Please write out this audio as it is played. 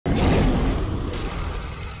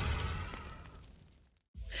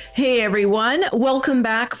Hey everyone, welcome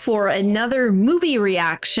back for another movie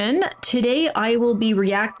reaction. Today I will be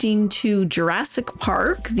reacting to Jurassic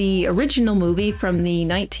Park, the original movie from the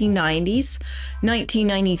 1990s,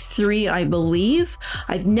 1993 I believe.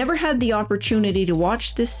 I've never had the opportunity to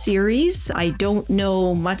watch this series. I don't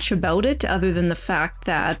know much about it other than the fact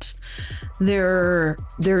that there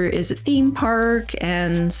is a theme park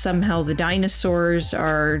and somehow the dinosaurs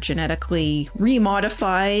are genetically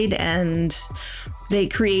remodified and they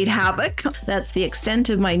create havoc. That's the extent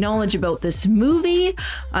of my knowledge about this movie.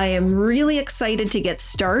 I am really excited to get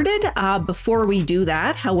started. Before we do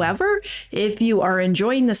that, however, if you are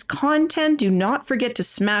enjoying this content, do not forget to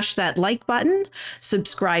smash that like button,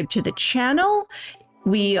 subscribe to the channel.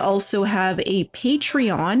 We also have a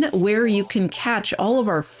Patreon where you can catch all of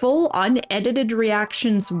our full unedited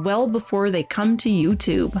reactions well before they come to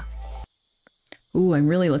YouTube. Ooh, I'm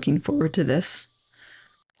really looking forward to this.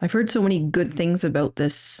 I've heard so many good things about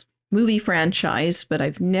this movie franchise, but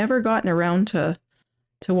I've never gotten around to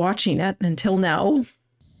watching it until now.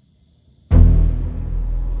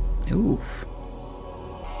 Ooh.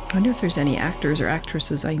 I wonder if there's any actors or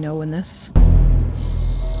actresses I know in this.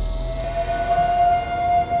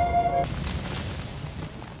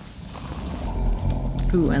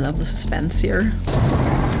 Ooh, I love the suspense here.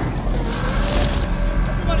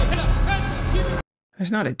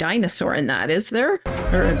 There's not a dinosaur in that, is there?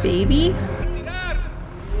 Or a baby?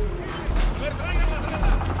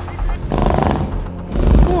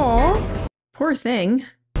 Aw, poor thing.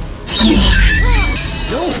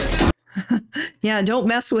 No. Yeah, don't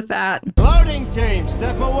mess with that. Loading team,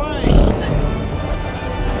 step away.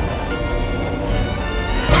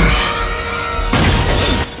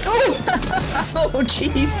 Oh,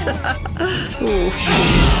 jeez.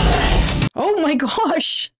 Oh my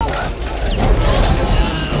gosh.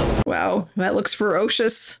 Wow, that looks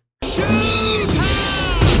ferocious.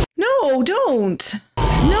 No, don't.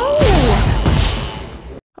 No.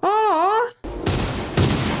 Aw.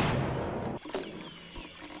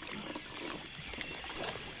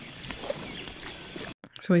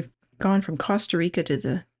 So we've gone from Costa Rica to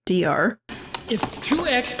the DR. If two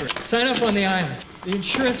experts sign up on the island, the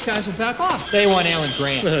insurance guys will back off. They want Alan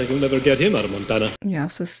Grant. You'll never get him out of Montana.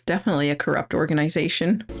 Yes, this is definitely a corrupt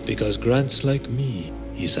organization. Because Grant's like me.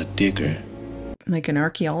 He's a digger. Like an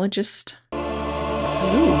archaeologist. Ooh,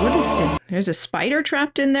 what is it? There's a spider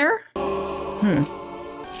trapped in there? Ooh,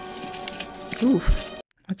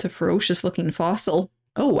 that's a ferocious looking fossil.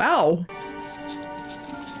 Oh, wow.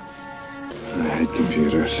 I hate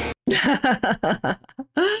computers.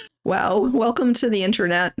 Wow, welcome to the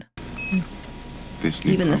internet.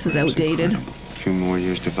 Even this is outdated. A few more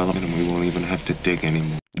years development and we won't even have to dig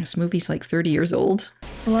anymore. This movie's like 30 years old.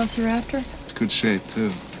 Velociraptor? It's good shape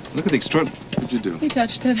too. Look at the extraordinary. What'd you do? He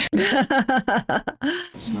touched it.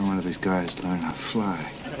 It's no wonder these guys learn how to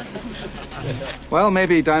fly. Well,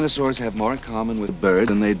 maybe dinosaurs have more in common with bird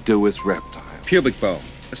than they do with reptiles. Pubic bone,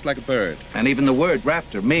 just like a bird. And even the word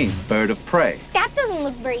raptor means bird of prey. That doesn't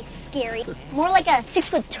look very scary. More like a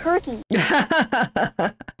 6-foot turkey.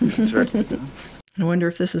 Turkey, huh? I wonder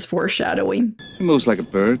if this is foreshadowing. He moves like a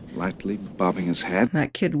bird, lightly bobbing his head.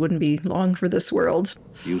 That kid wouldn't be long for this world.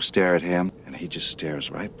 You stare at him, and he just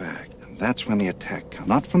stares right back. And that's when the attack comes.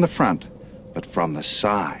 Not from the front, but from the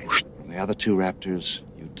side. From the other two raptors,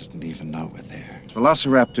 you didn't even know were there.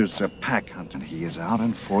 Velociraptor's a pack hunter, and he is out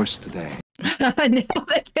in force today. Now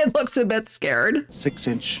that kid looks a bit scared.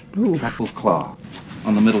 6-inch retractable claw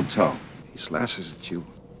on the middle toe. He slashes at you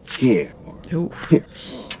here, or here.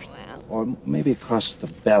 Or maybe across the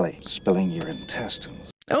belly, spilling your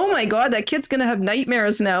intestines. Oh my god, that kid's gonna have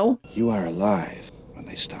nightmares now. You are alive when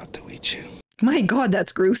they start to eat you. My god,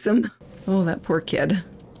 that's gruesome. Oh, that poor kid.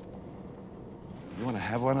 You want to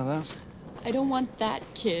have one of those? I don't want that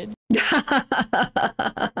kid.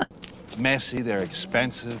 Messy, they're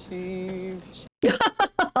expensive. Some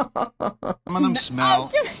of them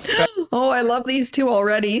smell. Oh, I love these two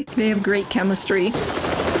already. They have great chemistry.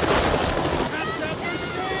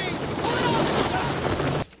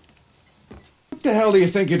 What the hell do you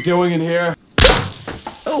think you're doing in here?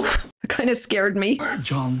 Oh, it kind of scared me.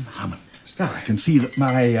 John Hammond. Still, I can see that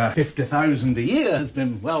my 50,000 a year has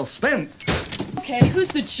been well spent. Okay, who's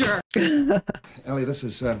the jerk? Ellie, this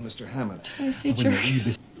is Mr. Hammond. Did I say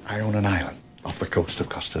jerk? I own an island off the coast of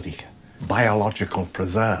Costa Rica. Biological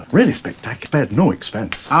preserve. Really spectacular. Spared no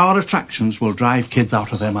expense. Our attractions will drive kids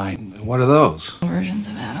out of their mind. What are those? Versions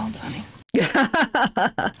of adults, honey.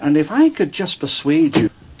 And if I could just persuade you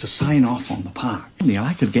to sign off on the park,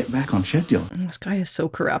 I could get back on schedule. This guy is so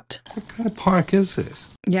corrupt. What kind of park is this?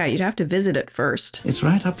 Yeah, you'd have to visit it first. It's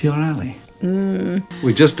right up your alley.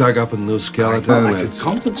 We just dug up a new skeleton. I could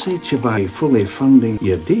compensate you by fully funding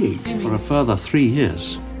your dig for a further 3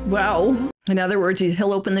 years. Well, in other words,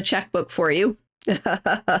 he'll open the checkbook for you.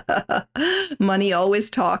 Money always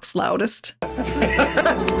talks loudest.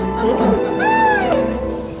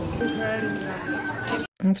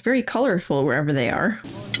 It's very colorful wherever they are.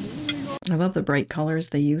 I love the bright colors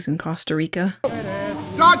they use in Costa Rica.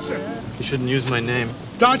 Dodson! You shouldn't use my name.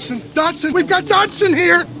 Dodson! Dodson! We've got Dodson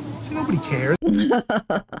here! See, nobody cares.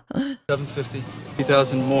 750.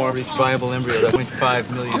 3,000 more reach viable embryo. That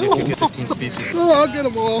 0.5 million if you get 15 species. Oh, I'll get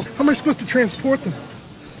them all. How am I supposed to transport them?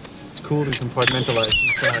 It's cooled and compartmentalized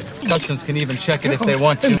inside. Customs can even check it if they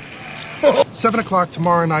want to. 7 o'clock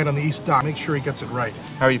tomorrow night on the East Dock. Make sure he gets it right.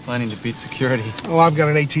 How are you planning to beat security? Oh, I've got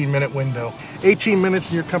an 18-minute window. 18 minutes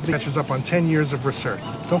and your company catches up on 10 years of research.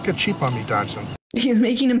 Don't get cheap on me, Dodson. He's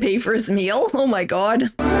making him pay for his meal? Oh my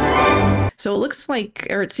god. So it looks like,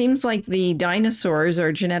 or it seems like the dinosaurs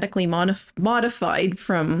are genetically modified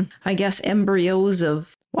from, I guess, embryos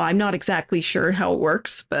of, well, I'm not exactly sure how it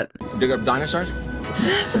works, but... Dig up dinosaurs?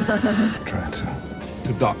 Trying to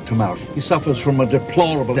doct him out. He suffers from a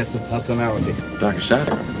deplorable personality. Dr.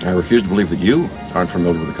 Satter, I refuse to believe that you aren't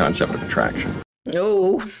familiar with the concept of attraction.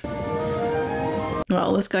 Oh.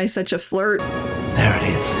 Well, this guy's such a flirt. There it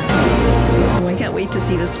is. Oh, I can't wait to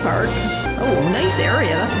see this park. Oh, nice area.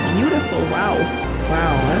 That's beautiful. Wow.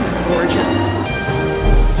 Wow, that is gorgeous.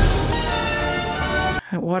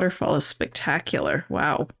 That waterfall is spectacular.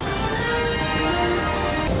 Wow.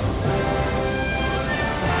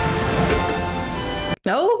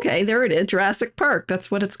 Oh, okay, there it is. Jurassic Park. That's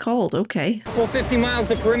what it's called. Okay. Full 50 miles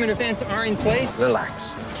of perimeter fence are in place.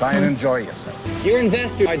 Relax. Try and enjoy yourself. Your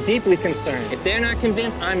investors are deeply concerned. If they're not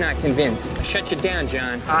convinced, I'm not convinced. I'll shut you down,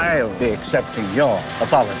 John. I'll be accepting your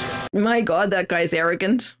apology. My god, that guy's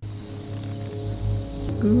arrogant.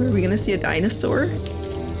 Ooh, are we gonna see a dinosaur?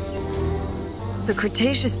 The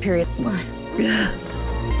Cretaceous period. Oh,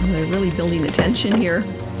 they're really building the tension here.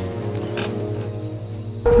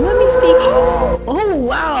 Let me see. Oh,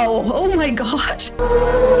 wow. Oh my god.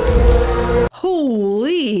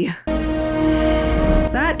 Holy.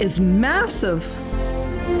 That is massive.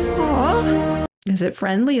 Aw. Is it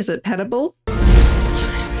friendly? Is it pettable?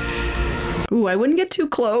 Ooh, I wouldn't get too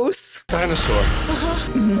close. Dinosaur.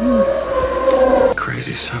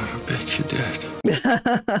 Crazy son of a bitch, you did.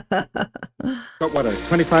 Got what, a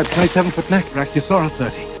 25, 27-foot neck? Brachiosaurus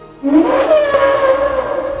 30.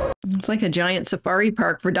 It's like a giant safari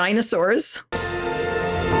park for dinosaurs. How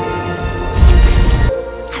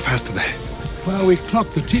fast are they? Well, we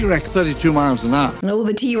clocked the T-Rex 32 miles an hour. Oh,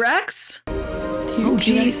 the T-Rex? Oh,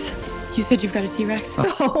 jeez. You said you've got a T-Rex?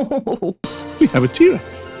 Oh. We have a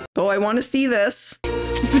T-Rex. Oh, I want to see this.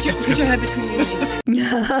 Put your head between your knees.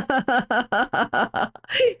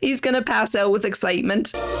 He's gonna pass out with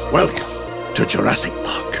excitement. Welcome to Jurassic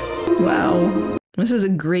Park. Wow. This is a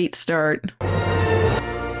great start.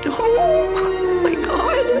 Oh my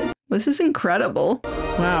god. This is incredible.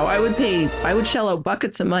 Wow, I would shell out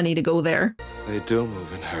buckets of money to go there. They do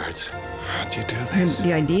move in herds. How'd you do this?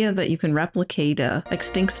 The idea that you can replicate a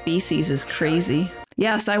extinct species is crazy.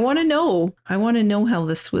 Yes, I want to know. I want to know how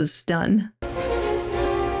this was done.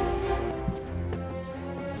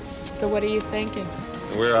 So what are you thinking?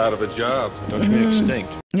 We're out of a job. Don't you mean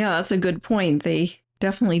extinct? Yeah, that's a good point. They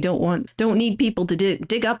definitely don't need people to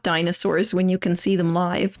dig up dinosaurs when you can see them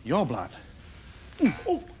live. Your blood.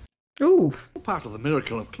 Ooh. Part of the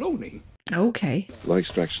miracle of cloning. Okay. Blood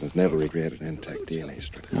extraction has never recreated an intact DNA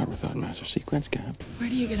structure. Not without master sequence gap. Where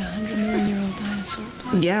do you get 100-million-year-old dinosaur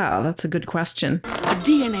blood? Yeah, that's a good question. A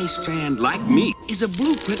DNA strand like me is a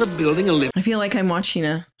blueprint for building a living. I feel like I'm watching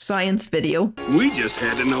a science video. We just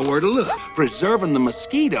had to know where to look. Preserving the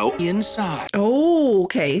mosquito inside. Oh,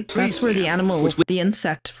 okay. That's where the animal, the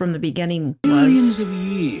insect from the beginning Millions was. of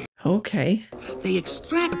years. Okay. They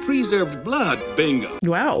extract preserved blood. Bingo.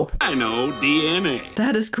 Wow. I know, DNA.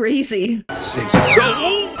 That is crazy. So,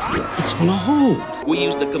 it's full of holes. We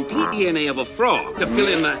use the complete DNA of a frog to fill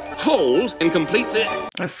in the holes and complete the...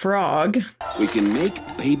 A frog? We can make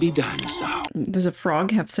baby dinosaurs. Does a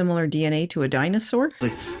frog have similar DNA to a dinosaur?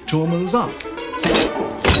 The tour moves on.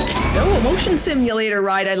 Oh, a motion simulator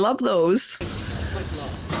ride. I love those.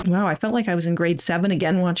 Wow, I felt like I was in grade 7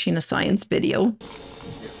 again watching a science video.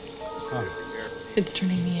 It's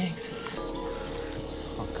turning the eggs.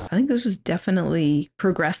 I think this was definitely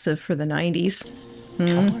progressive for the 90s.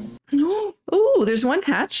 Oh, there's one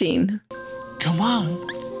hatching. Come on.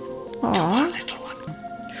 Aw.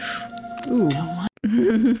 Ooh.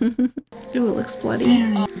 Ooh, it looks bloody.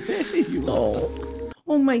 Oh.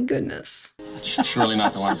 Oh my goodness. Surely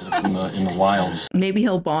not the ones that are in the wild. Maybe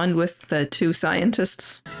he'll bond with the two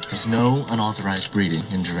scientists. There's no unauthorized breeding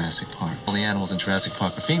in Jurassic Park. All the animals in Jurassic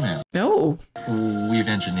Park are female. Oh. We've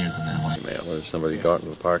engineered them that way. Male, or somebody go out in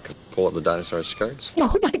the park and pull up the dinosaur's skirts?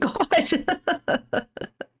 Oh my god.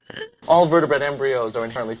 All vertebrate embryos are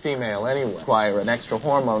inherently female anyway, require an extra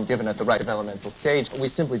hormone given at the right developmental stage. We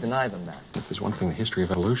simply deny them that. If there's one thing the history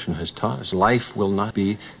of evolution has taught us, life will not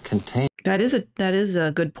be contained. That is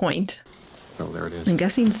a good point. Oh, there it is. I'm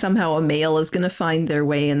guessing somehow a male is going to find their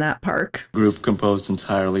way in that park. Group composed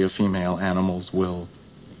entirely of female animals will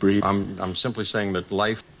breed. I'm simply saying that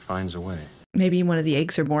life finds a way. Maybe one of the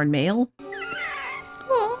eggs are born male?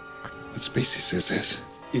 What species is this?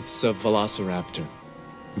 It's a velociraptor.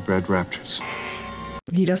 We bred raptors.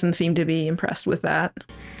 He doesn't seem to be impressed with that.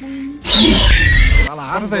 What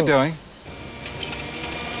are they doing?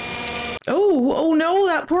 Oh no,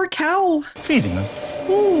 that poor cow. Feeding them.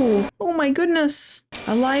 Ooh, oh my goodness.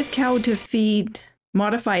 A live cow to feed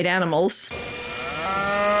modified animals.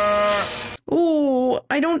 Oh,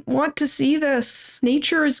 I don't want to see this.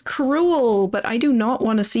 Nature is cruel, but I do not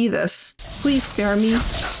want to see this. Please spare me.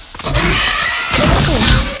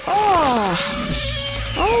 Oh!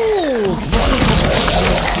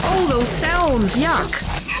 Oh, those sounds, yuck.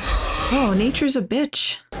 Oh, nature's a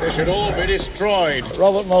bitch. They should all be destroyed.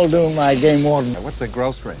 Robert Muldoon, my game warden. What's the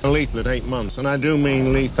growth rate? Lethal at 8 months, and I do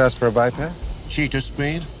mean lethal. Fast for a biped? Cheetah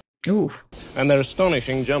speed. Ooh. And they're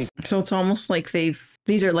astonishing jump. So it's almost like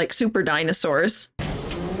these are like super dinosaurs.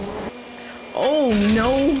 Oh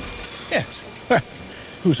no. Yes.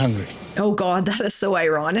 Who's hungry? Oh god, that is so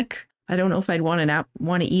ironic. I don't know if I'd want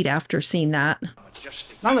to eat after seeing that.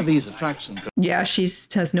 None of these attractions. Yeah, she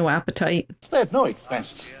has no appetite. Spared no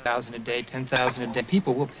expense. 1,000 a day, 10,000 a day.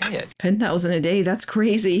 People will pay it. 10,000 a day, that's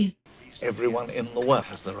crazy. Everyone in the world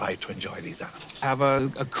has the right to enjoy these animals. Have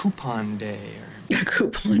a coupon day. A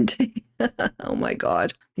coupon day. Oh my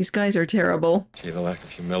god. These guys are terrible. Gee, the lack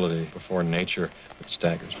of humility before nature, it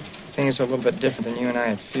staggers me. Things are a little bit different than you and I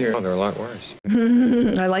had feared. Oh, they're a lot worse.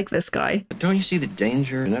 I like this guy. But don't you see the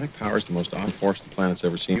danger? Genetic power is the most awesome force the planet's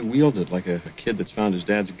ever seen. You wield it like a kid that's found his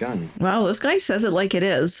dad's gun. Wow, this guy says it like it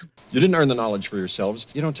is. You didn't earn the knowledge for yourselves.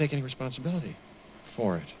 You don't take any responsibility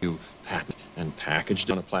for it. You patent and packaged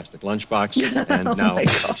it on a plastic lunchbox, and Oh now my you're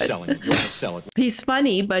God. selling it. You want to sell it. He's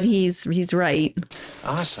funny, but he's right.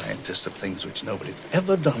 Our scientists have things which nobody's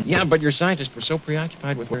ever done. Yeah, but your scientists were so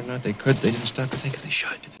preoccupied with whether or not they could, they didn't stop to think if they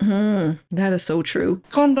should. That is so true.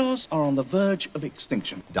 Condors are on the verge of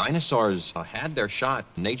extinction. Dinosaurs had their shot.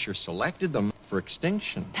 Nature selected them for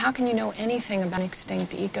extinction. How can you know anything about an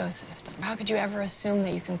extinct ecosystem? How could you ever assume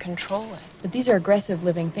that you can control it? But these are aggressive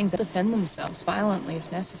living things that defend themselves violently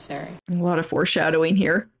if necessary. A lot of foreshadowing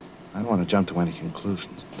here. I don't want to jump to any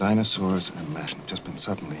conclusions. Dinosaurs and man have just been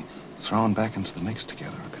suddenly thrown back into the mix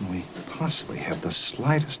together. Can we possibly have the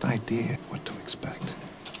slightest idea of what to expect?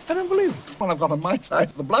 I don't believe it. Well, I've got on my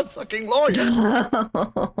side the blood-sucking lawyer.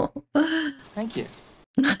 Thank you.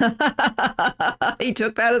 He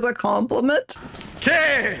took that as a compliment.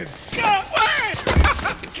 Kids!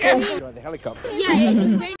 The helicopter.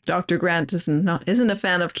 Dr. Grant isn't a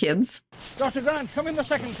fan of kids. Dr. Grant, come in the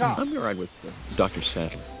second car. I'm all right with Dr.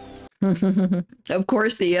 Sattler. Of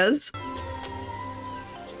course he is.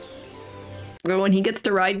 But when he gets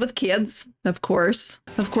to ride with kids, of course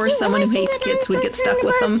someone who hates kids would get stuck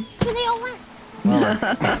with them. Where they all went.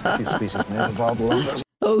 These species may have evolved longer.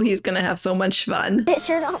 Oh, he's gonna have so much fun. It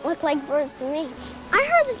sure don't look like birds to me. I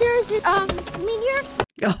heard that there's a meteor.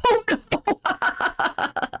 Oh no!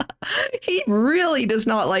 He really does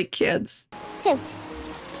not like kids. Tim,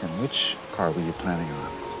 Which car were you planning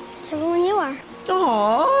on? whichever one you are.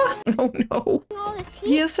 Aww. Oh no. All this heat,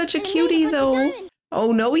 He is such a and it made cutie bunch of though. diamonds.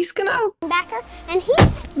 Oh no, he's gonna... Backer, and he's...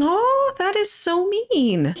 Oh, that is so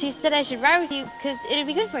mean. She said I should ride with you because it'd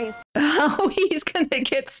be good for you. Oh, he's gonna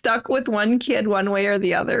get stuck with one kid one way or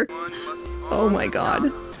the other. Oh my god.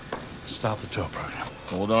 Stop the tour program.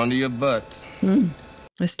 Hold on to your butts.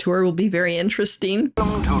 This tour will be very interesting.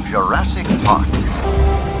 Welcome to Jurassic Park.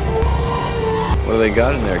 What do they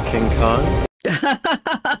got in there, King Kong?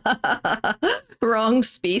 Wrong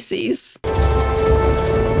species.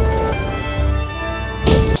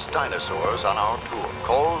 Dinosaurs on our tour,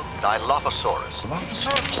 called Dilophosaurus.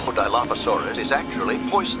 Dilophosaurus is actually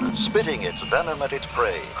poisonous, spitting its venom at its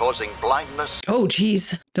prey, causing blindness. Oh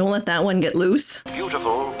geez, don't let that one get loose.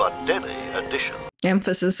 Beautiful but deadly addition.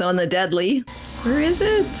 Emphasis on the deadly. Where is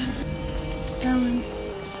it? Ellen,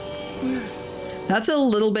 That's a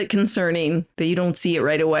little bit concerning that you don't see it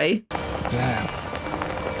right away. Damn.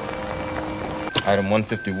 Item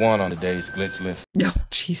 151 on today's glitch list. Oh,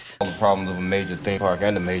 jeez. All the problems of a major theme park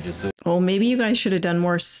and a major zoo. Oh, maybe you guys should have done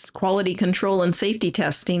more quality control and safety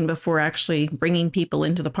testing before actually bringing people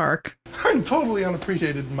into the park. I'm totally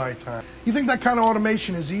unappreciated in my time. You think that kind of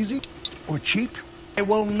automation is easy or cheap? I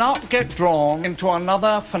will not get drawn into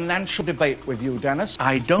another financial debate with you, Dennis.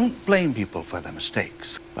 I don't blame people for their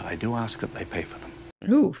mistakes, but I do ask that they pay for them.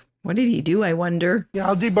 Ooh, what did he do, I wonder? Yeah,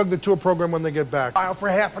 I'll debug the tour program when they get back. I'll for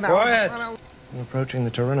half an hour. Quiet! We're approaching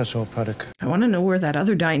the Tyrannosaur paddock. I want to know where that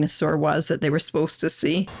other dinosaur was that they were supposed to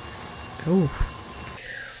see. Oh.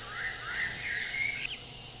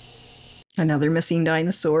 Another missing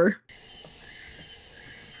dinosaur.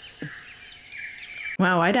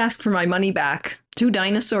 Wow, I'd ask for my money back. 2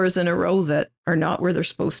 dinosaurs in a row that are not where they're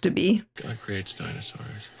supposed to be. God creates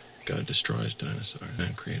dinosaurs. God destroys dinosaurs.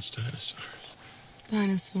 Man creates dinosaurs.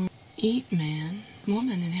 Dinosaur eat man.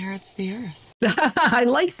 Woman inherits the earth. I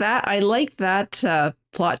like that. I like that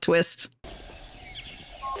plot twist.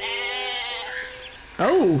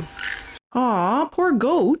 Oh. Aw, poor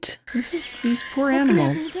goat. These poor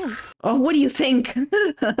animals. Oh, what do you think?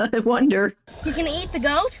 I wonder. He's gonna eat the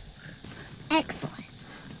goat? Excellent.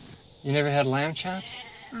 You never had lamb chops?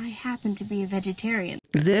 I happen to be a vegetarian.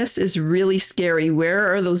 This is really scary.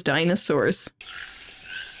 Where are those dinosaurs?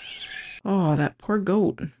 Oh, that poor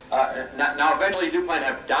goat. Now, eventually you do plan to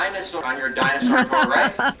have dinosaur on your dinosaur tour,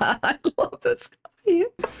 right? I love this guy.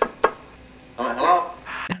 Hello?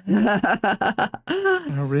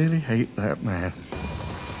 I really hate that man.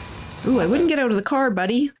 Ooh, I wouldn't get out of the car,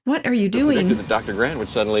 buddy. What are you doing? Predicted that Dr. Grant would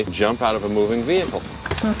suddenly jump out of a moving vehicle.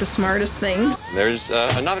 It's not the smartest thing. There's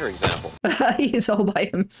another example. He's all by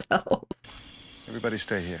himself. Everybody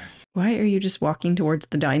stay here. Why are you just walking towards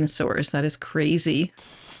the dinosaurs? That is crazy.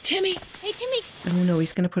 Timmy! Hey, Timmy! Oh no,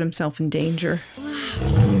 he's gonna put himself in danger.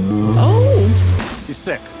 Oh! She's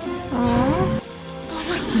sick. Aww.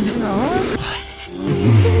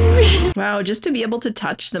 Wow, just to be able to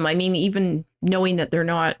touch them, I mean, even knowing that they're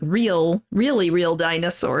not really real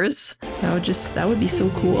dinosaurs, that would be so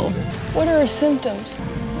cool. What are her symptoms?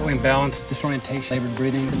 Low imbalance, disorientation, labored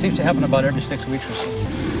breathing. It seems to happen about every 6 weeks or so.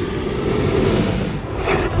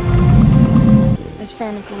 It's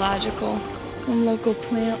pharmacological and local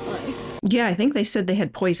plant life. Yeah, I think they said they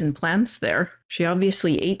had poison plants there. She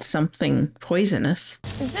obviously ate something poisonous.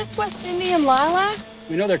 Is this West Indian lilac?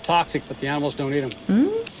 We know they're toxic, but the animals don't eat them.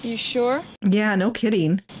 You sure? Yeah, no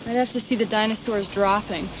kidding. I'd have to see the dinosaurs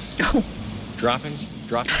dropping. Oh. Dropping?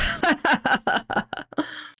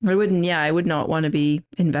 I would not want to be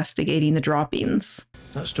investigating the droppings.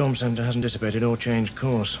 That storm center hasn't dissipated or changed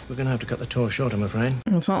course. We're going to have to cut the tour short, I'm afraid.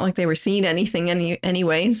 It's not like they were seeing anything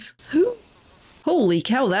anyways. Holy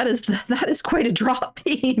cow, that is quite a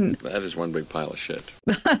dropping. That is one big pile of shit.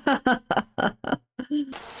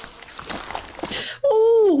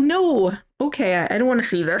 Oh, no. Okay, I don't want to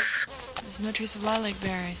see this. There's no trace of lilac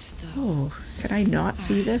berries. Oh, could I not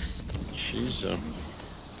see this? She's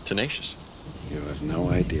tenacious. You have no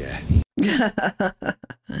idea.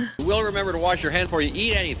 You will remember to wash your hands before you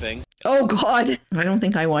eat anything. Oh, God. I don't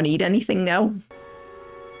think I want to eat anything now.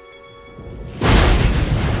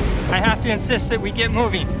 I have to insist that we get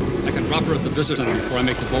moving. I can drop her at the visit center before I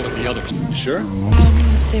make the boat with the others. You sure? I'm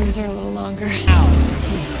gonna stay with her a little longer.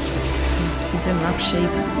 She's in rough shape.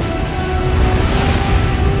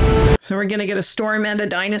 So we're gonna get a storm and a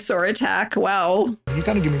dinosaur attack. Wow. You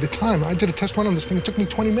gotta give me the time. I did a test run on this thing. It took me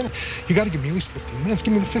 20 minutes. You gotta give me at least 15 minutes.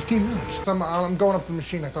 Give me the 15 minutes. I'm going up to the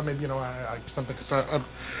machine. I thought maybe, something, because I've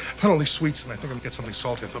had all these sweets, and I think I'm gonna get something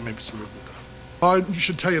salty. I thought maybe some... you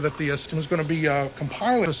should tell you that the system is going to be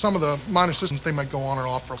compiling some of the minor systems. They might go on and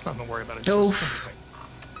off for us. Nothing to worry about.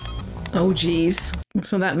 Oh, geez.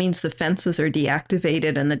 So that means the fences are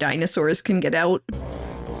deactivated and the dinosaurs can get out.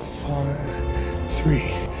 5, 3,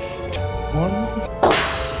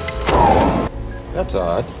 1. That's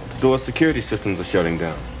odd. Door security systems are shutting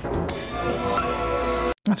down.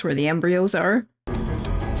 That's where the embryos are.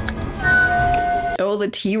 Oh, the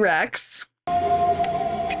T-Rex.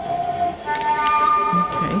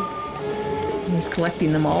 He's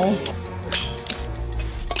collecting them all.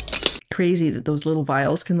 Crazy that those little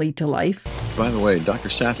vials can lead to life. By the way, Dr.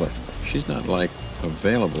 Sattler, she's not,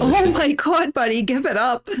 available. Oh my God, buddy, give it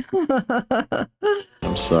up.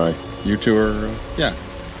 I'm sorry. You two are, yeah.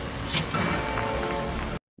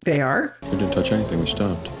 They are? We didn't touch anything. We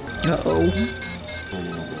stopped. Uh-oh.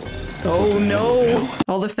 Oh no.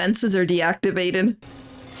 All the fences are deactivated.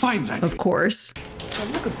 Fine, then. Of course. Oh,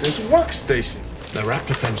 look at this workstation. The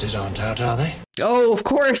raptor fences aren't out, are they? Oh, of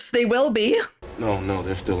course, they will be. No,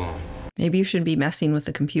 they're still on. Maybe you shouldn't be messing with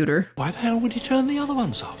the computer. Why the hell would he turn the other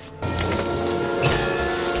ones off?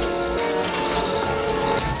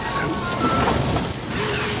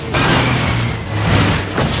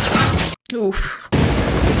 Oof.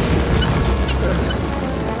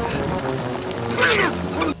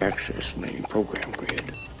 Access main program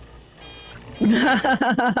grid. Say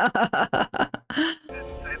the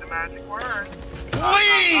magic word.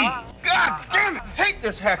 Please! God damn it! Hate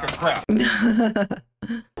this hacker crap!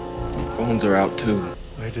 Phones are out too.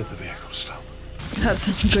 Where did the vehicle stop?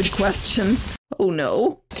 That's a good question. Oh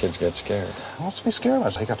no. Kids get scared. I wants to be scared. I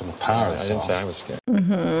pick up in the power. I didn't say I was scared.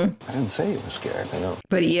 Mm-hmm. I didn't say you were scared. I know.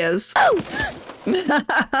 But he is.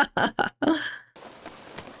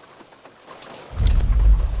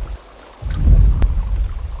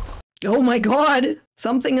 Oh my god!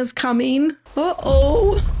 Something is coming.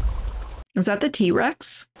 Uh-oh. Is that the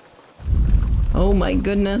T-Rex? Oh my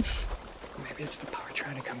goodness. Maybe it's the power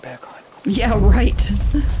trying to come back on. Yeah, right.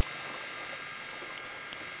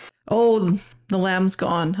 Oh, the lamb's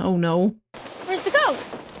gone. Oh no. Where's the goat?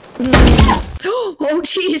 Oh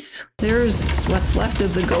jeez. There's what's left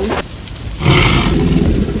of the goat.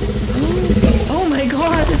 Oh my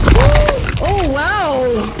god. Oh wow.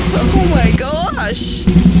 Oh my gosh.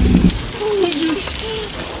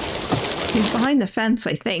 He's behind the fence,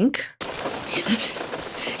 I think. He left us.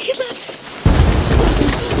 He left us.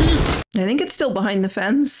 I think it's still behind the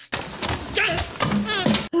fence.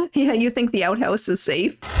 Yeah, you think the outhouse is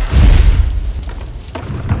safe?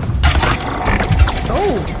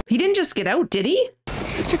 Oh, he didn't just get out, did he?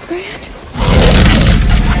 Dr. Grant.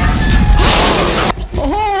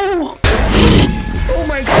 Oh! Oh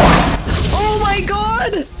my god! Oh my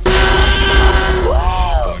god!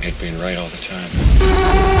 Boy, he'd been right all the time.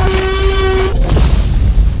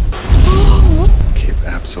 Keep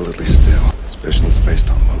absolutely still. His vision's based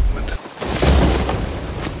on movement.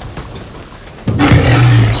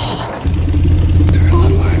 Turn the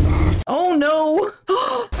light off. Oh no!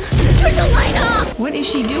 Turn the light off! What is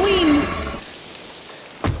she doing?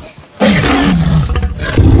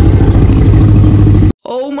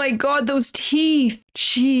 Oh my god, those teeth!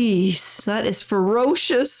 Jeez, that is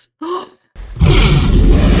ferocious.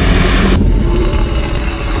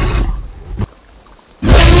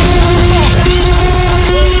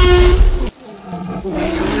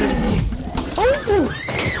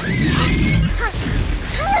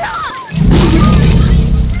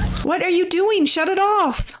 What are you doing? Shut it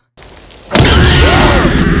off!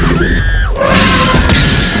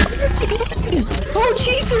 Oh,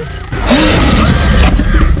 Jesus!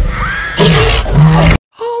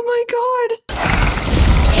 Oh my god!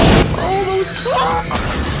 Oh, those...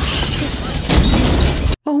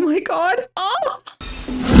 Oh my god! Oh!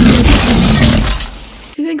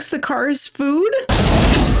 He thinks the car is food?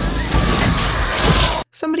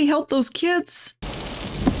 Somebody help those kids.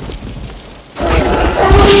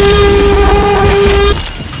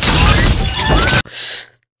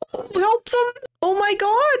 Oh, help them! Oh my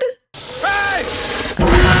god! Hey!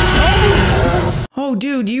 Oh,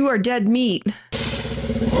 dude, you are dead meat.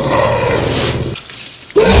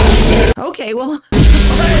 Okay, well...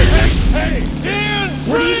 Hey!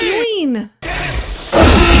 Ian!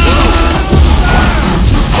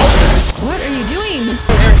 What are you doing? What are you doing?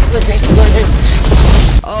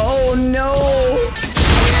 Oh no!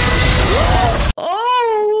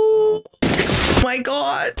 Oh my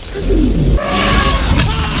god!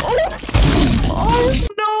 Oh, oh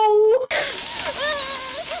no!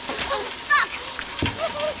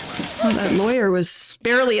 Oh, that lawyer was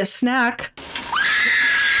barely a snack.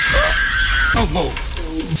 Don't move.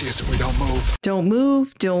 Seriously, we don't move. Don't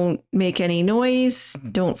move, don't make any noise,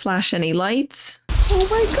 don't flash any lights. Oh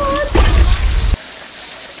my god!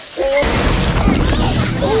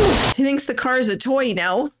 He thinks the car is a toy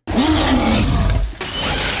now.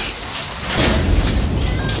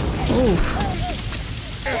 Oof.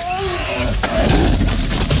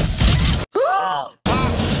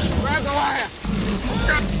 Grab the wire.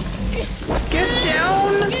 Get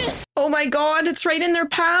down! Oh my god, it's right in their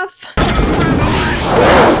path.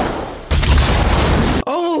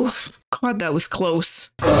 Oh, god, that was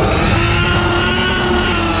close.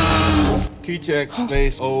 Key check,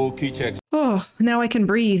 space, old key checks. Oh, now I can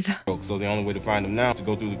breathe. So the only way to find them now is to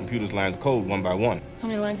go through the computer's lines of code one by one. How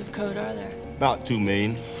many lines of code are there? About 2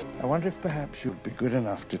 million. I wonder if perhaps you'd be good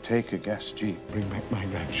enough to take a guest jeep. Bring back my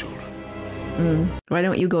grandchildren. Why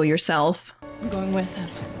don't you go yourself? I'm going with him.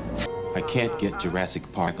 I can't get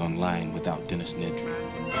Jurassic Park online without Dennis Nedry.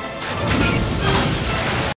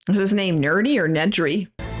 Is his name Nerdy or Nedry?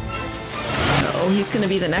 Oh, he's gonna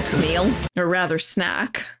be the next meal. Or rather,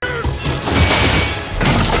 snack.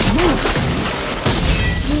 Oof.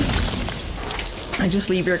 I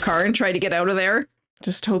just leave your car and try to get out of there.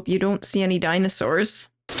 Just hope you don't see any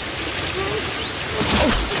dinosaurs.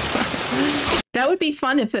 That would be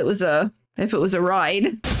fun if it was a ride.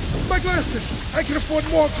 My glasses! I can afford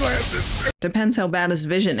more glasses! Depends how bad his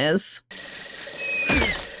vision is.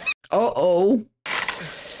 Uh-oh.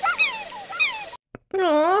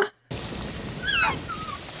 Aww.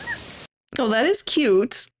 Oh, that is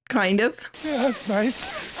cute. Kind of. Yeah, that's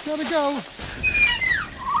nice. Gotta go.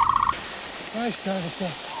 Nice dinosaur.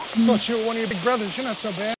 Thought you were one of your big brothers. You're not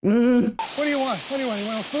so bad. What do you want? What do you want? You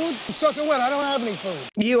want food? I'm soaking wet. I don't have any food.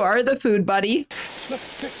 You are the food buddy.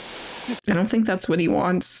 I don't think that's what he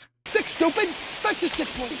wants. Stick, stupid! That's a stick,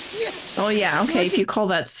 boy. Yes. Oh yeah, okay, if you call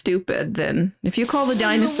that stupid, then if you call the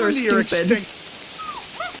dinosaur stupid,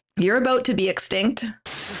 you're about to be extinct.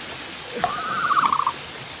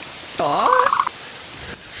 Aw.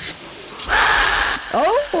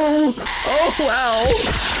 Oh! Oh, wow.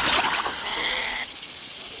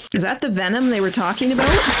 Is that the venom they were talking about?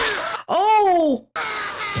 Oh!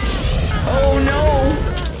 Oh no!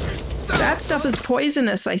 That stuff is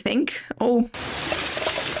poisonous, I think. Oh.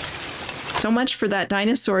 So much for that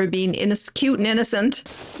dinosaur being cute and innocent.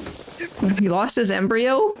 He lost his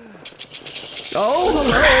embryo? Oh,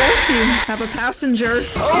 hello! You have a passenger.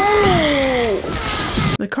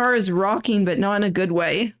 Oh! The car is rocking, but not in a good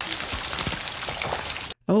way.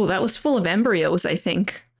 Oh, that was full of embryos, I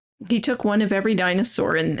think. He took one of every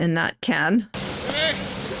dinosaur in that can.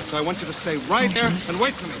 So I want you to stay right there and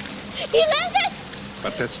wait for me. He left it!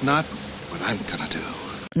 But that's not what I'm gonna do.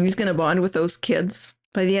 He's gonna bond with those kids.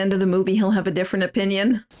 By the end of the movie, he'll have a different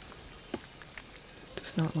opinion.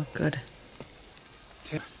 Does not look good.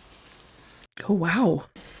 Tim. Oh, wow.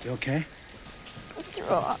 You okay? Let's throw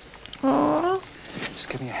up. Aww. Just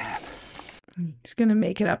give me a hand. He's gonna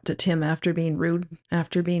make it up to Tim after being rude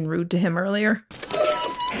to him earlier.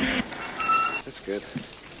 That's good.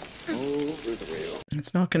 Over the rail.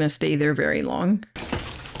 It's not gonna stay there very long.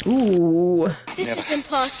 Ooh. This is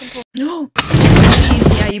impossible. No.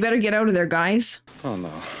 Jeez, yeah, you better get out of there, guys. Oh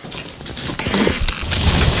no.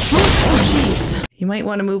 Oh, jeez. You might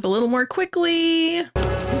want to move a little more quickly. Go,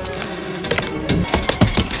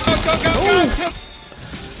 Tim!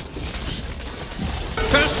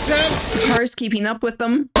 Faster, Tim! The car's keeping up with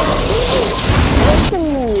them.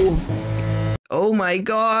 Ooh. Oh my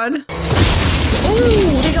god.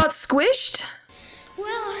 Oh, they got squished?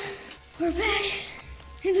 Well, we're back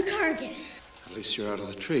in the car again. At least you're out of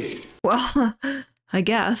the tree. Well, I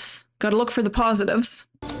guess. Gotta look for the positives.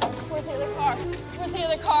 Where's the other car? Where's the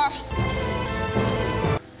other car?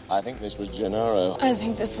 I think this was Gennaro. I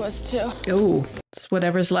think this was too. Oh, it's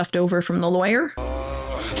whatever's left over from the lawyer.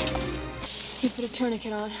 You put a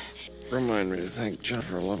tourniquet on. Remind me to thank John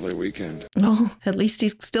for a lovely weekend. Oh, at least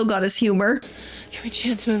he's still got his humor. Can we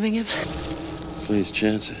chance moving him? Please,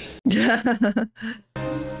 chances. The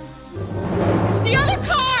other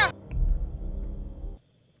car!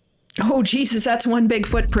 Oh, Jesus, that's one big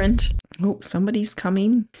footprint. Oh, somebody's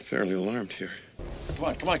coming. Fairly alarmed here. Come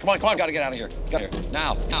on, come on, come on, come on. Gotta get out of here. Get out of here.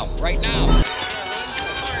 Now, right now.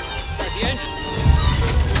 Start the engine.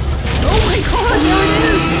 Oh my god, there it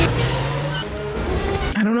is!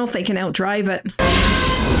 I don't know if they can outdrive it.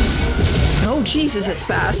 Oh, Jesus, it's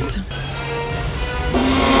fast.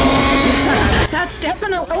 That's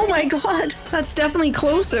definitely... Oh my god! That's definitely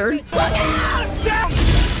closer.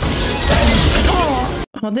 Oh,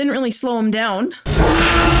 well, it didn't really slow him down.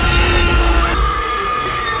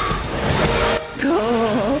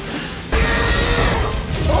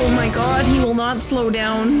 Oh my god, he will not slow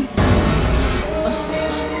down.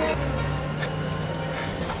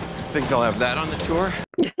 Think they'll have that on the tour?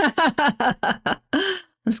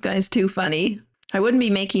 This guy's too funny. I wouldn't be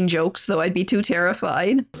making jokes, though. I'd be too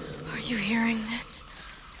terrified. Are you hearing this?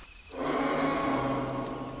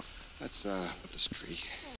 That's, this tree.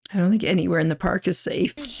 I don't think anywhere in the park is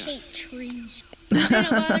safe. I hate trees. They don't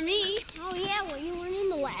bother me. Oh yeah, well you weren't in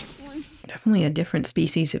the last one. Definitely a different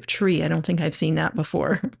species of tree. I don't think I've seen that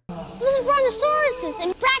before. Those are brontosauruses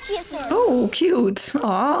and brachiosaurus. Oh, cute.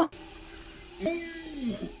 Aw.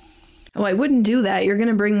 Oh, I wouldn't do that. You're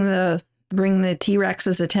gonna bring the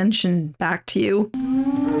T-Rex's attention back to you.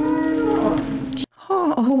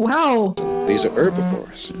 Oh, wow. These are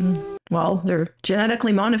herbivores. Well, they're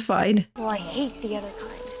genetically modified. Well, I hate the other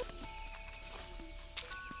kind.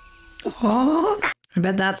 Oh, I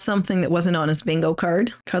bet that's something that wasn't on his bingo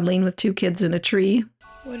card. Cuddling with two kids in a tree.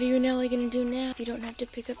 What are you and Ellie gonna do now if you don't have to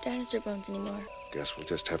pick up dinosaur bones anymore? Guess we'll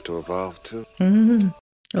just have to evolve, too.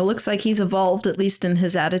 Well, it looks like he's evolved, at least in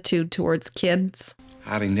his attitude towards kids.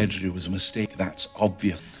 Hiring Nedry was a mistake. That's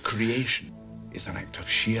obvious. Creation is an act of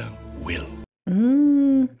sheer will.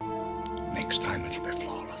 Next time it'll be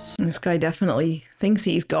flawless. This guy definitely thinks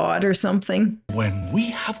he's God or something. When we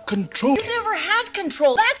have control. You never had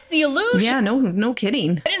control. That's the illusion. Yeah, no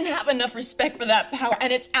kidding. I didn't have enough respect for that power,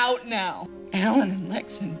 and it's out now. Alan and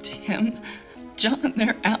Lex and Tim, John,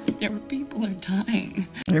 they're out there. People are dying.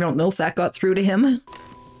 I don't know if that got through to him.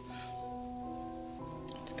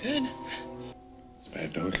 It's good.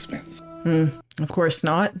 Spared no expense. Of course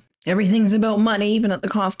not. Everything's about money, even at the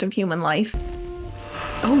cost of human life.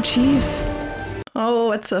 Oh, jeez.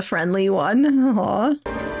 Oh, it's a friendly one. Aw.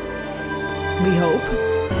 We hope.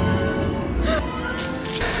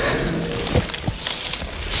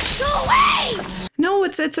 Go away! No,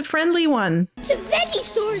 it's a friendly one. It's a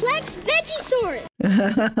Vegisaurus. Lex Vegisaurus.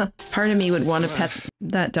 Part of me would want to pet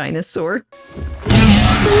that dinosaur.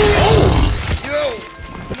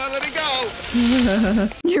 Not let it go.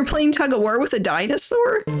 You're playing tug of war with a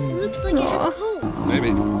dinosaur? It looks like it has a cold. Maybe.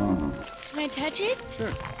 Can I touch it?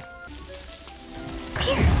 Sure.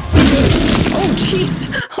 Here. Oh, jeez.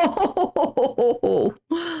 Oh.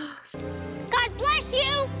 God bless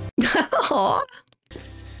you. Aw.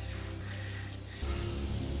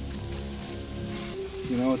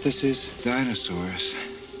 You know what this is? Dinosaurs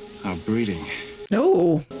are breeding.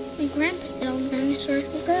 No. My grandpa said all the dinosaurs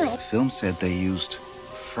were girls. Film said they used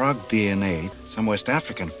frog DNA. Some West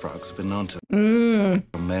African frogs have been known to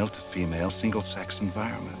from male to female, single-sex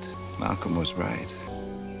environment. Malcolm was right.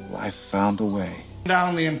 Life found a way.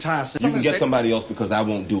 Down the entire system. You can get somebody else because I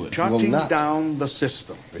won't do it. You will Shutting not. down the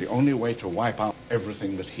system. The only way to wipe out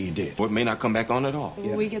everything that he did. Or it may not come back on at all.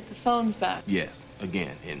 Will we get the phones back? Yes,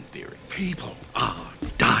 again, in theory. People are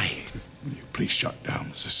dying. Will you please shut down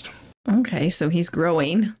the system? Okay, so he's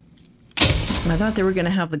growing. I thought they were going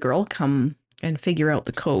to have the girl come and figure out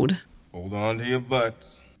the code. Hold on to your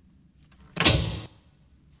butts.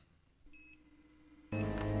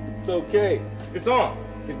 It's okay. It's on.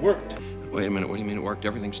 It worked. Wait a minute, what do you mean it worked?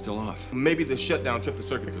 Everything's still off. Maybe the shutdown tripped the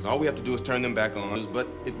circuit because all we have to do is turn them back on. But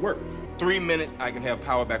it worked. 3 minutes, I can have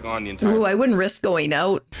power back on the entire. Ooh, I wouldn't risk going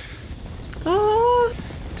out. Oh.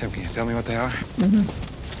 Tim, can you tell me what they are?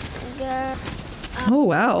 Oh,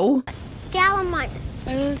 wow. Gallimimus.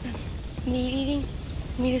 Are those meat-eating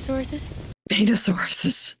Metosauruses?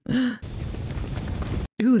 Metosauruses.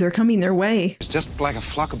 Ooh, they're coming their way. It's just like a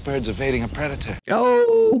flock of birds evading a predator.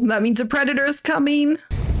 Oh, that means a predator's coming.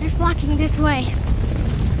 They're flocking this way.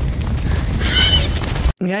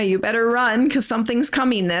 Yeah, you better run, because something's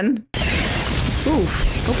coming then.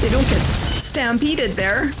 Oof, hope they don't get stampeded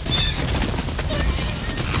there.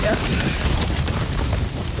 Yes.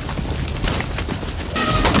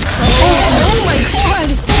 Oh my god!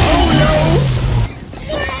 Oh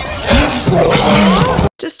no!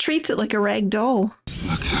 Just treats it like a rag doll.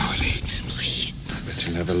 Look how it eats. Please. I bet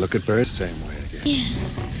you never look at birds the same way again.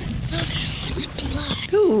 Yes. Look how much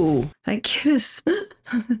blood. Ooh, that kid is... I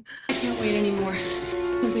can't wait anymore.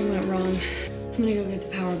 Something went wrong. I'm gonna go get the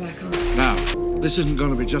power back on. Now, this isn't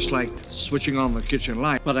going to be just like switching on the kitchen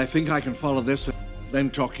light, but I think I can follow this and then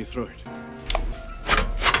talk you through it.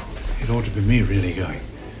 It ought to be me really going.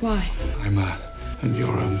 Why? And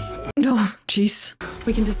you're No, jeez.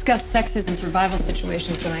 We can discuss sexes and survival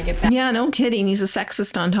situations when I get back. Yeah, no kidding. He's a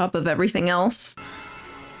sexist on top of everything else.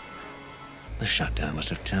 The shutdown must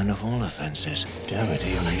have turned off all the fences. Damn it,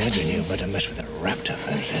 you imagine you better mess with the raptor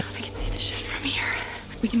fences. I can see the shed from here.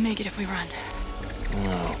 We can make it if we run.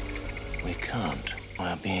 No, we can't.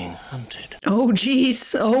 We're being hunted. Oh,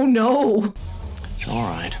 jeez. Oh, no. It's all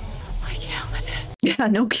right. Like hell it is. Yeah,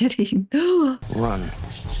 no kidding. Run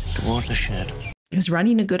towards the shed. Is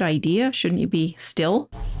running a good idea? Shouldn't you be still?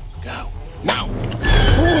 Go. Now!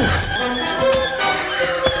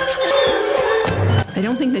 I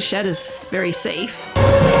don't think the shed is very safe.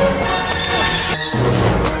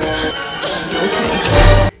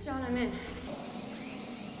 John, I'm in.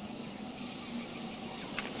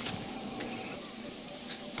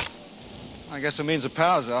 I guess it means the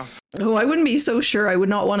power's off. Oh, I wouldn't be so sure. I would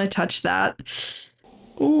not want to touch that.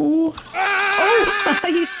 Ooh. Oh,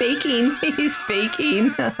 he's faking. He's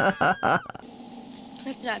faking. That's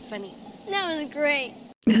not funny. That was great.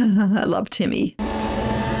 I love Timmy.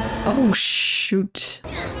 Oh, shoot.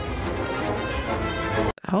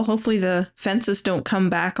 Oh, hopefully the fences don't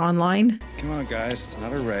come back online. Come on, guys. It's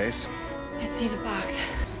not a race. I see the box.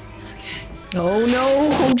 Oh, no.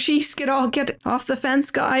 Oh, jeez. Get off the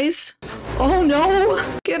fence, guys. Oh, no.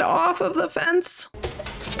 Get off of the fence.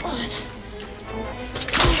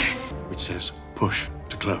 which says push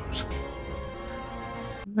to close.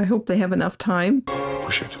 I hope they have enough time.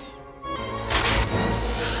 Push it.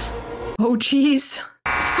 Oh, jeez.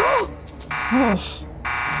 Oh.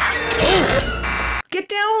 Get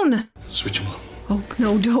down. Switch them on. Oh,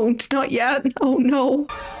 no, don't. Not yet. Oh, no.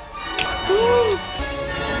 You're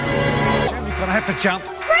gonna have to jump.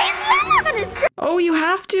 Crazy, I'm not gonna jump. Oh, you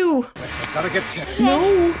have to. Gotta get 10.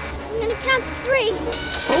 No. I'm gonna count to 3.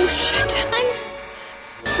 Oh, shit. 1,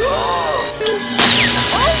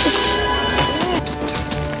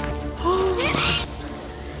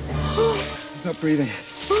 2. He's not breathing.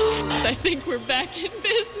 I think we're back in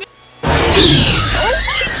business. Oh,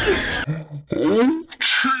 Jesus.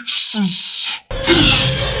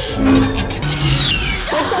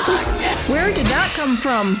 Where did that come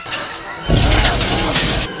from?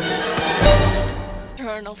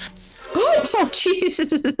 Arnold. Oh,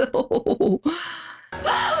 Jesus.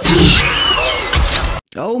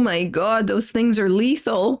 Oh my God, those things are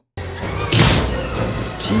lethal.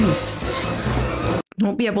 Jeez.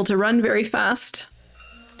 Won't be able to run very fast.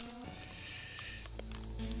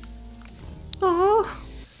 Oh.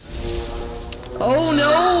 Oh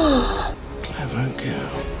no! Clever girl.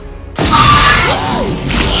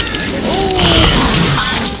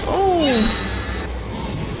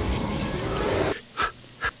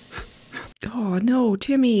 Oh no,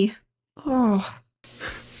 Timmy. Oh.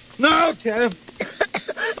 No, Tim.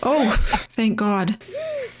 Oh, thank God.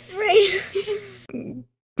 3.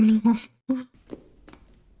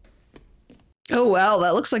 Oh wow,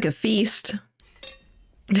 that looks like a feast.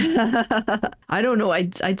 I don't know,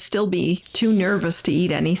 I'd still be too nervous to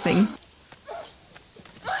eat anything.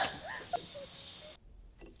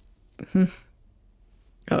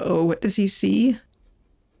 Uh-oh, what does he see?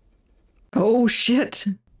 Oh shit.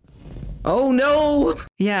 Oh no!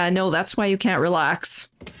 Yeah, no, that's why you can't relax.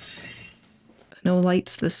 No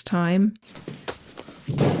lights this time.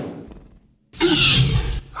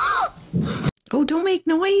 Oh, don't make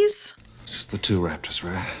noise! It's just the 2 raptors,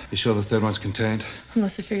 right? You sure the 3rd one's contained?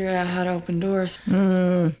 Unless they figured out how to open doors.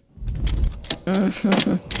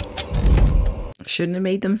 Shouldn't have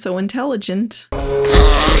made them so intelligent.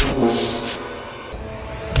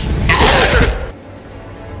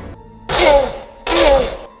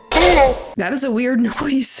 That is a weird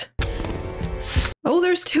noise. Oh,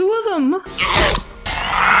 there's 2 of them.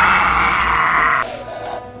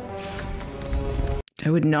 I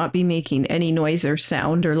would not be making any noise or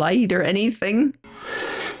sound or light or anything.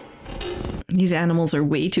 These animals are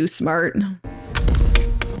way too smart.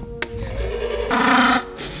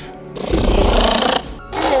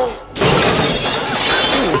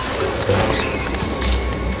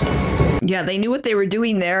 Yeah, they knew what they were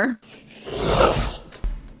doing there.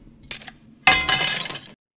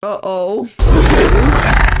 Uh-oh.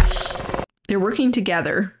 Oops. They're working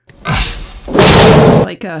together.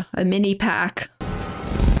 Like a mini pack.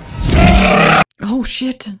 Oh,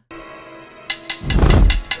 shit.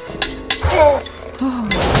 Oh,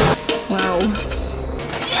 wow.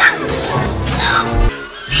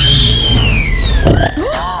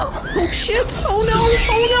 Oh, shit. Oh, no.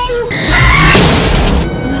 Oh, no.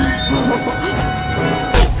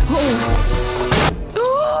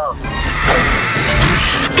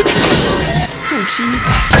 Oh, jeez.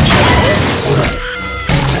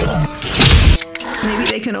 Maybe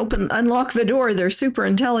they can unlock the door. They're super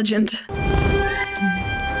intelligent.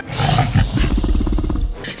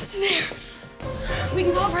 It's in there. We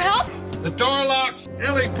can call for help. The door locks.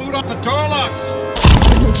 Ellie, boot up the door locks.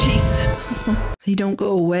 Oh, jeez. They don't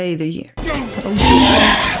go away. Oh,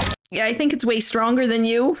 jeez. Yeah, I think it's way stronger than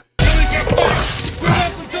you. Ellie, get back. Boot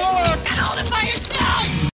up the door lock. You can't hold it by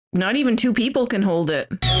yourself. Not even 2 people can hold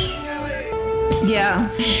it. Yeah.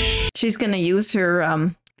 She's gonna use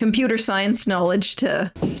her computer science knowledge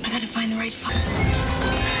to... I gotta find the right file.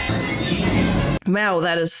 Wow,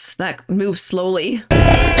 that moves slowly.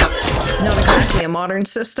 Not exactly a modern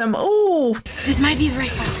system. Oh! This might be the right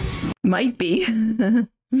file. Might be.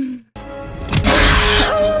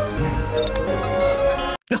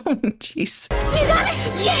 Oh, jeez. You got it!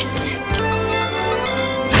 Yes!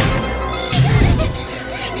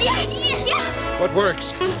 Yes! Yes! What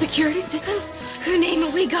works? Security systems? You name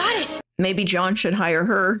it, we got it. Maybe John should hire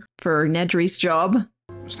her for Nedry's job.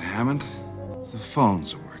 Mr. Hammond, the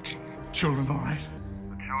phones are working. Children all right?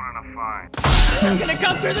 The children are fine. I'm gonna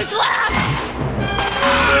come through the glass!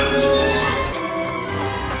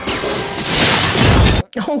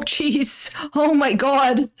 Oh, jeez. Oh, my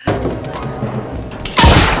God.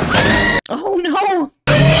 Oh, no.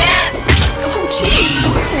 Oh, jeez.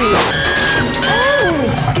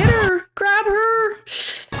 Oh, get her. Grab her.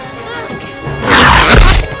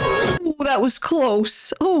 Oh, that was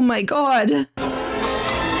close. Oh, my God.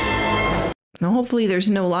 Now, hopefully there's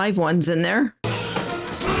no live ones in there.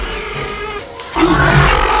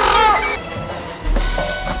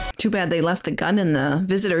 Too bad they left the gun in the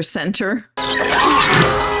visitor center.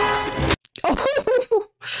 Oh,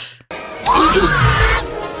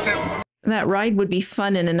 That ride would be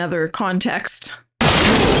fun in another context.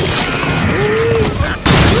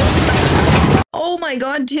 Oh my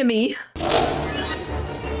God, Timmy.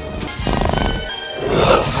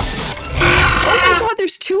 Oh my God,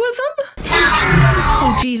 there's two of them?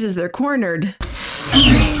 Oh Jesus, they're cornered.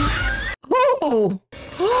 Oh.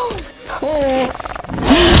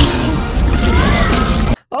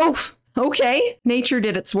 Oh, okay. Nature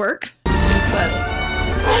did its work, but...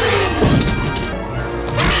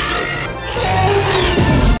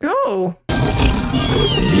 Oh.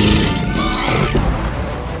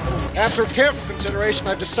 After careful consideration,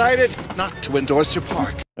 I've decided not to endorse your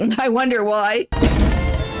park. I wonder why.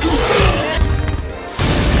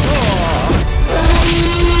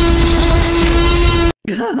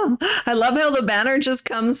 I love how the banner just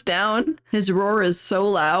comes down. His roar is so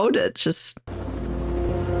loud, it just...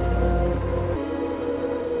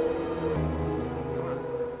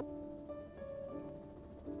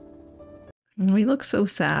 He looks so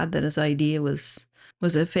sad that his idea was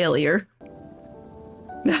a failure.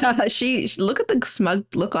 she look at the smug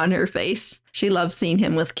look on her face. She loves seeing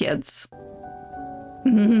him with kids.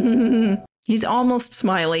 He's almost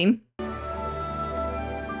smiling.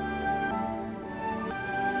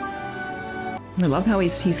 I love how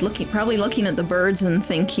he's probably looking at the birds and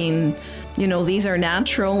thinking, you know, these are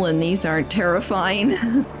natural and these aren't terrifying.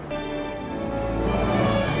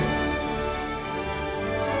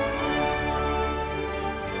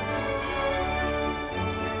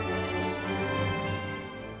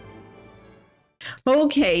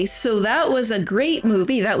 Okay, so that was a great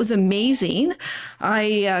movie. That was amazing.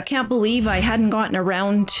 I can't believe I hadn't gotten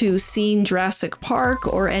around to seeing Jurassic Park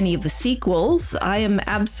or any of the sequels. I am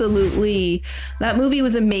absolutely... That movie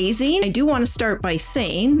was amazing. I do want to start by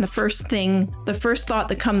saying the first thought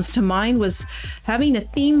that comes to mind was having a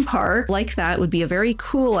theme park like that would be a very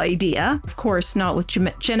cool idea. Of course, not with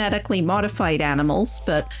genetically modified animals,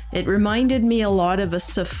 but it reminded me a lot of a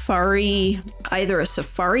safari, either a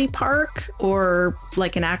safari park or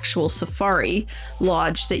like an actual safari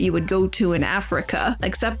lodge that you would go to in Africa,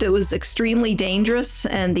 except it was extremely dangerous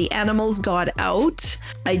and the animals got out.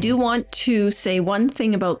 I do want to say one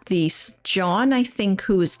thing about John, I think,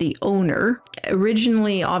 who is the owner.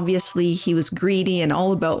 Originally, obviously, he was greedy and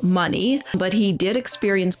all about money, but he did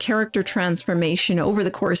experience character transformation over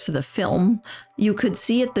the course of the film. You could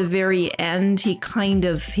see at the very end, he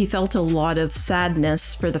felt a lot of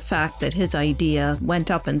sadness for the fact that his idea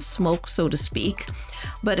went up in smoke, so to speak.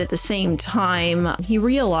 But at the same time, he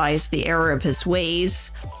realized the error of his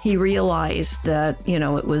ways. He realized that, you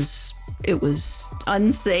know, it was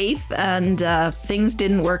unsafe and things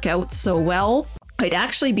didn't work out so well. I'd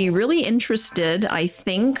actually be really interested,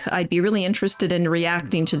 I'd be really interested in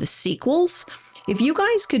reacting to the sequels. If you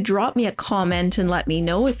guys could drop me a comment and let me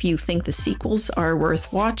know if you think the sequels are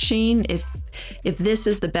worth watching, if this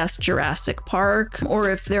is the best Jurassic Park,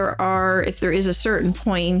 or if there is a certain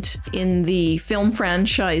point in the film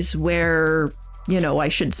franchise where, you know, I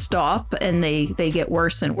should stop and they get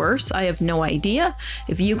worse and worse. I have no idea.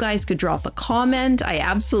 If you guys could drop a comment. I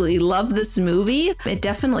absolutely love this movie. It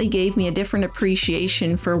definitely gave me a different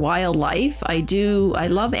appreciation for wildlife. I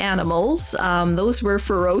love animals. Those were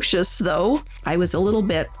ferocious though. I was a little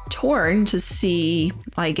bit torn to see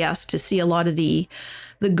a lot of the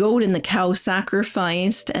goat and the cow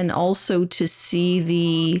sacrificed, and also to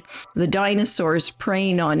see the dinosaurs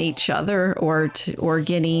preying on each other or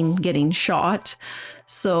getting shot.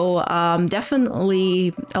 So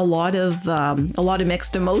definitely a lot of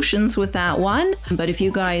mixed emotions with that one. But if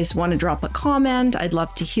you guys want to drop a comment, I'd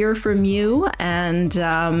love to hear from you, and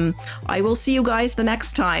I will see you guys the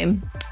next time.